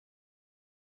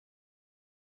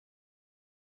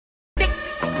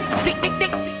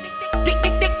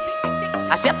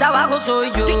Hacia hasta abajo soy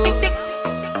yo.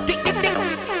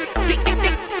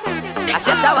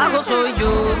 Hacia hasta abajo soy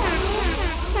yo.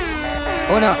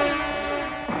 Uno.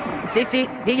 Sí,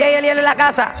 DJ Eliel en la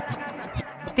casa.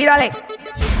 Tírale.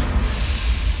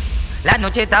 La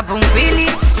noche está pa' un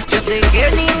feeling. Yo te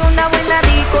quiero ni una buena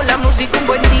disco. La música un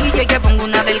buen DJ. Que pongo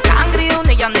una del Cangri,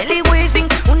 una Yandel y Wisin,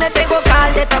 una de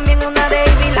Calde, también una de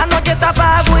Ivy. La noche está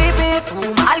pa' whippy,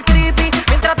 fumar creepy.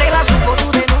 Mientras te la supo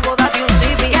tú de nuevo, date un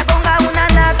sipi. Que ponga una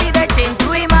nati de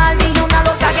Chentu y Maldi, y una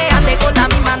loca que ande con la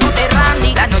misma no de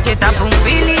Randy. La noche está pa' un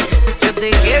feeling. Yo te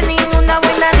quiero ni una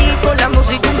buena disco. La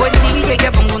música un buen DJ.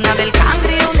 Que pongo una del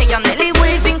Cangri, una Yandel y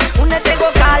Wisin, una de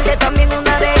Calde, también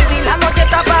una de Ivy. La noche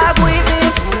está pa'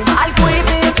 whippy, fumar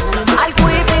creepy.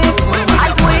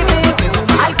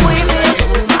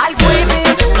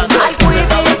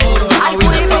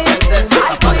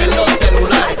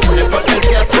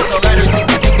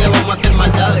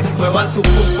 Muevan su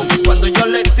pum pum cuando yo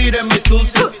le tire mi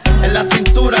sucio. En la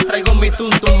cintura traigo mi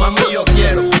tuntum, mami, yo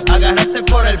quiero agarrarte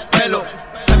por el pelo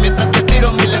mientras te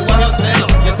tiro mi lengua a los senos.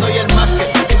 Yo soy el más que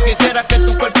tú quisieras que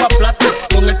tu cuerpo aplaste.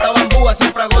 Con esta bambúa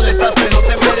siempre hago desastre. No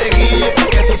te me desguille,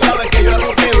 que tú sabes que yo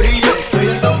hago que brille. Soy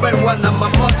el number one, nada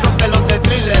más monstruo que los de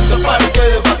thriller. Esto es para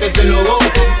ustedes, pa' que se lo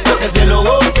gocen, pa' que se lo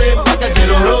gocen, pa' que se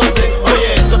lo rocen.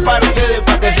 Oye, esto es para ustedes,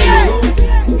 pa' que se lo gocen.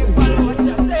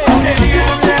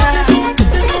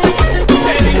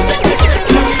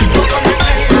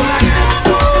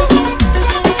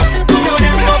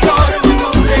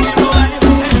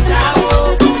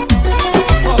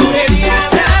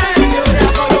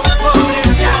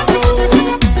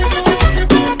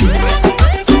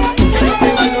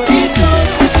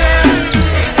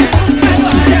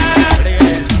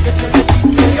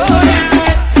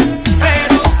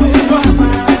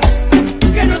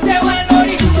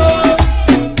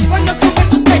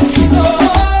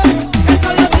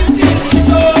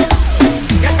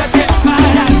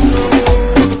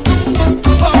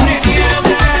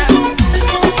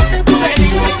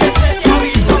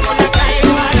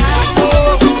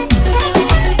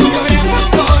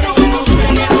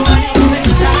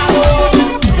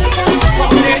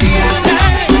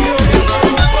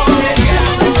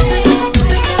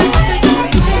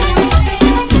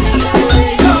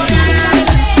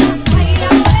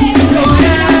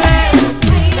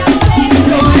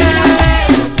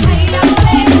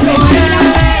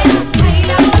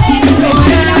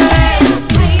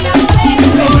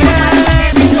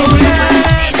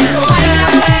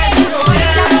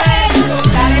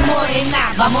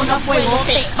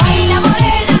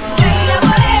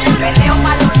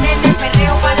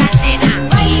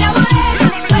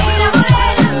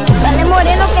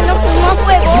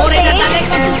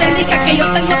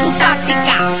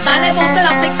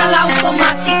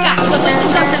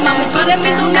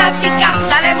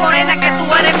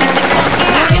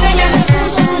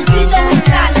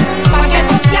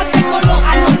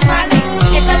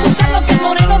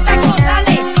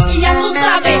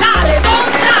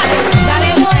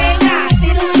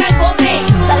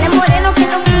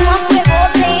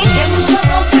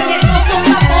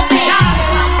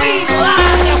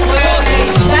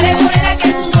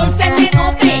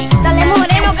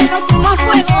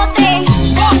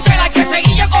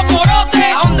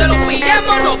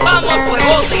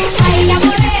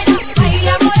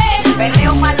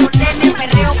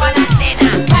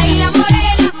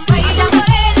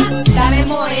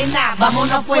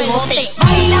 Vámonos fuegote.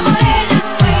 Baila morena,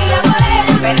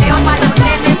 perreo pa' los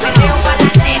nenes, perreo pa' la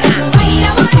nena. Baila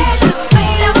morena,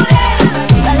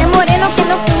 dale moreno que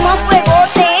nos fuimos a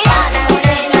fuegote. Dale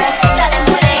moreno, dale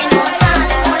moreno,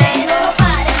 dale moreno,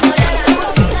 dale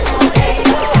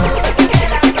moreno.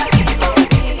 Quédate aquí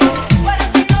conmigo, fuera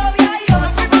mi novia y yo no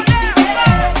fui morena.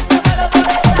 No me lo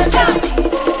puedes dar a mí.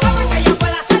 Vamos que yo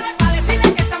pueda hacerle pa' decirle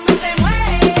que también se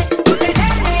muere.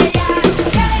 Déjale ya,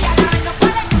 no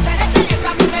puede contenerse y eso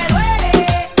a mí me duele.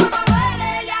 Como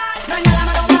duele ya, no hay nada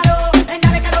malo malo,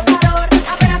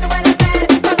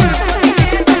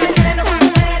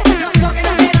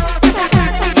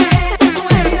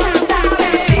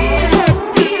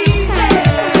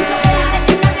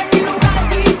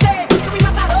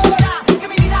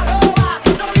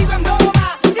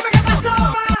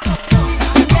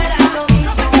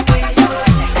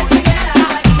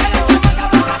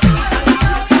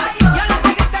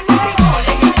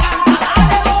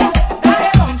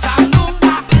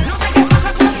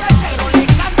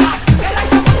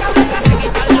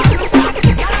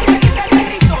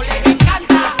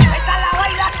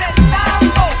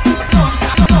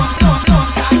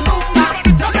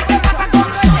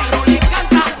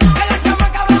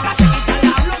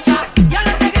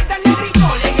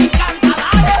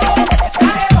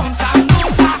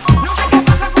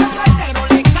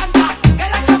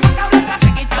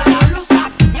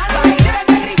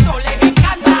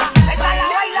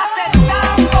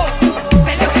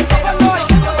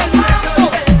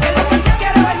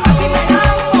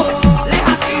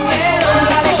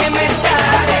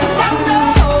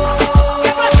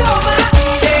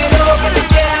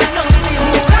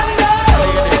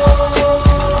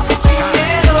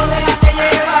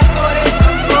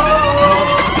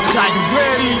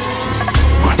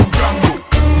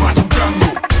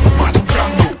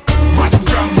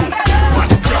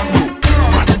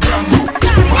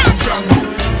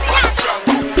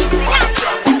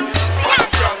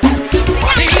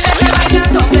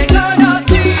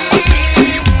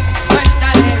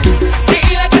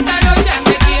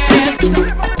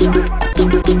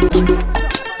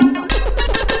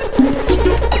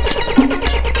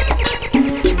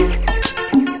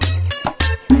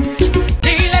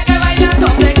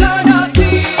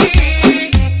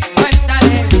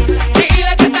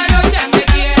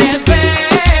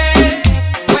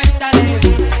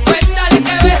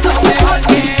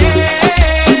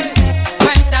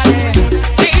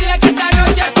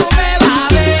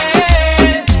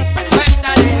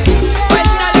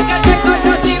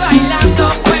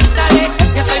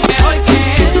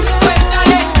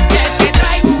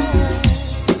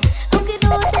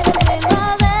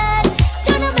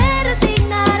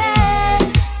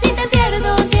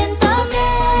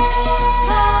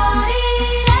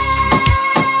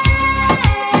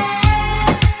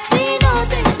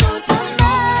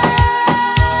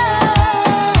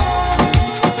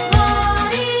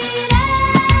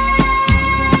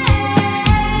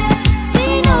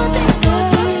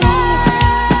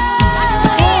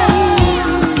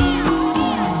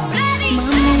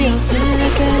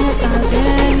 estás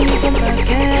bien y piensas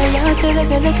que ya te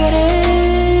dejé de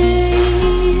querer.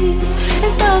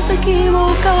 Estás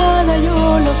equivocada,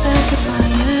 yo lo sé que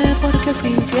fallé porque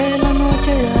fui infiel la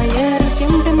noche de ayer.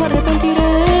 Siempre me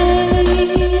arrepentiré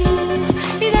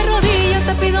y de rodillas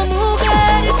te pido,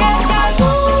 mujer, que si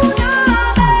alguna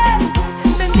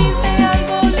vez sentiste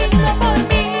algo lindo por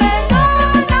mí,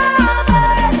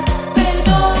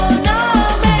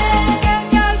 perdóname, que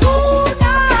si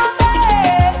alguna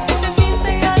vez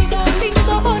sentiste algo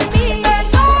lindo por mí,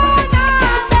 perdóname.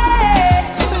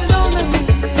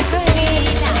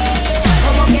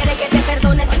 ¿Cómo quieres que te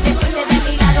perdone si te fuiste de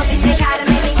mi lado sin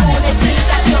dejarme ninguna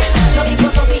explicación? Los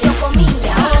tipos y yo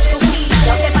comía o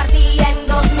sufría o se partía en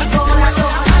dos mi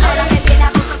corazón. Ahora me viene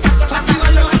a buscar que pasa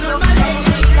con los normales.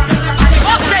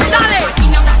 Dale,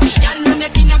 esquina, maquillarlo en la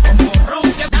esquina como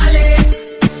ronque. Dale,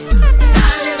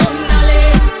 dale, don, dale,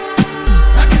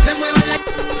 pa' que se mueva la...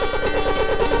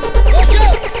 ¡Ocho!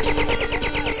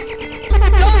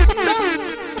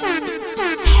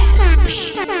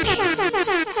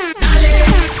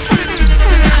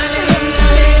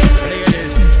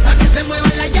 Pa' que se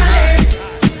muevan las llaves,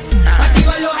 pa'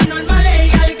 activar los anormales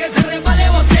y al que se resbale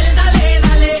botel, dale,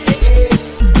 dale,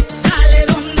 dale,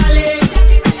 don, dale,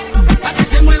 pa' que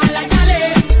se muevan las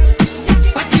llaves,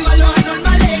 pa' activar los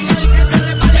anormales y al que se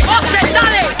resbale botel,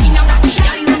 dale. Esquina,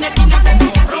 maquillando en esquina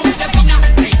como ronca fina,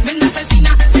 tremenda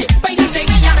asesina, se peina y se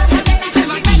guilla, se viste y se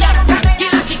maquilla,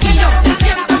 tranquila chiquillo, te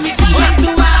siento en mi silla, tú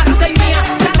vas a ser mía,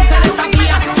 nunca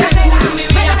desafía, seguro en mi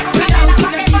vida, cuidado si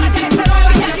te tienes sin se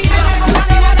mueve y se activa,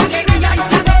 activa la guerrilla y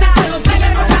se nota que los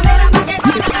brillan con cadera, pa'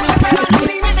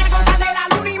 que métele con candela,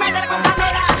 Luni, métele con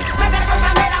candela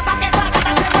pa' que toda la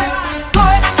gente se mueva.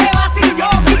 Coge la que va sin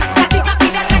yogi, platica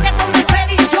pide reggaeton de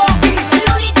Celine Jockey.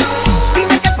 Looney Tunes,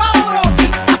 Dime que pa' Orochi,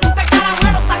 apunta el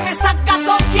caramelo pa' que saca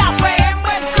Tokia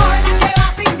Fembe. Coge la que va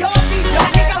sin yogi,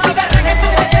 platica pide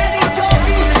reggaeton de Celine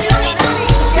Jockey. Looney Tunes.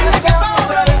 Dime que pa'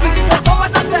 Orochi, te pongo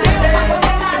esa serie pa'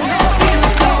 ponerla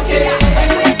en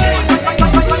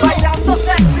bailando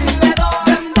sexy le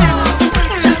doy dembow,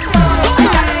 a ella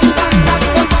le encanta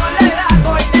como le da y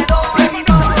le doy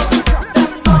dembow,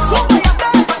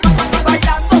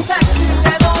 bailando sexy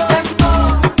le doy dembow,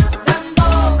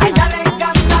 a ella le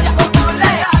encanta como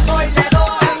le da y le doy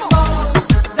dembow.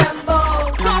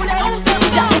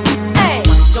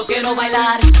 Yo quiero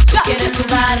bailar, tú quieres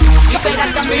sudar y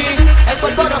pegarte a mí, el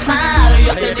cuerpo rosado.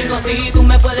 Yo te digo si tú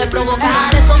me puedes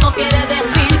provocar, eso no quiere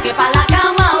decir que pa' la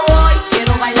cama voy.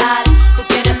 Quiero bailar, tú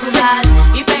quieres sudar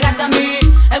y pegarte a mí,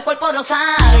 el cuerpo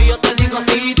rosado. Yo te digo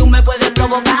si tú me puedes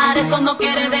provocar, eso no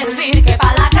quiere decir que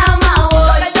pa' la cama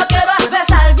voy. Lo que yo quiero es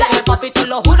besarte, papi, te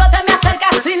lo juro, te me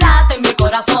acercas y late en mi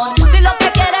corazón. Si lo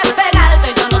que quieres es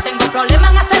pegarte, yo no tengo problema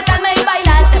en acercarme y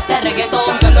bailarte este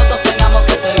reggaetón, que los dos tengamos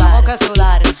que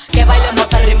sudar, que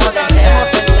bailemos al ritmo del tema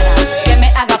central, que me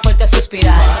haga fuerte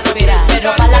suspirar,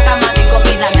 pero pa' la cama digo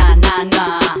mira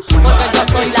na, porque yo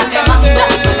soy la que mando,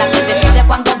 soy la que decide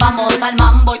cuando vamos al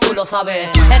mambo y tú lo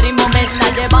sabes.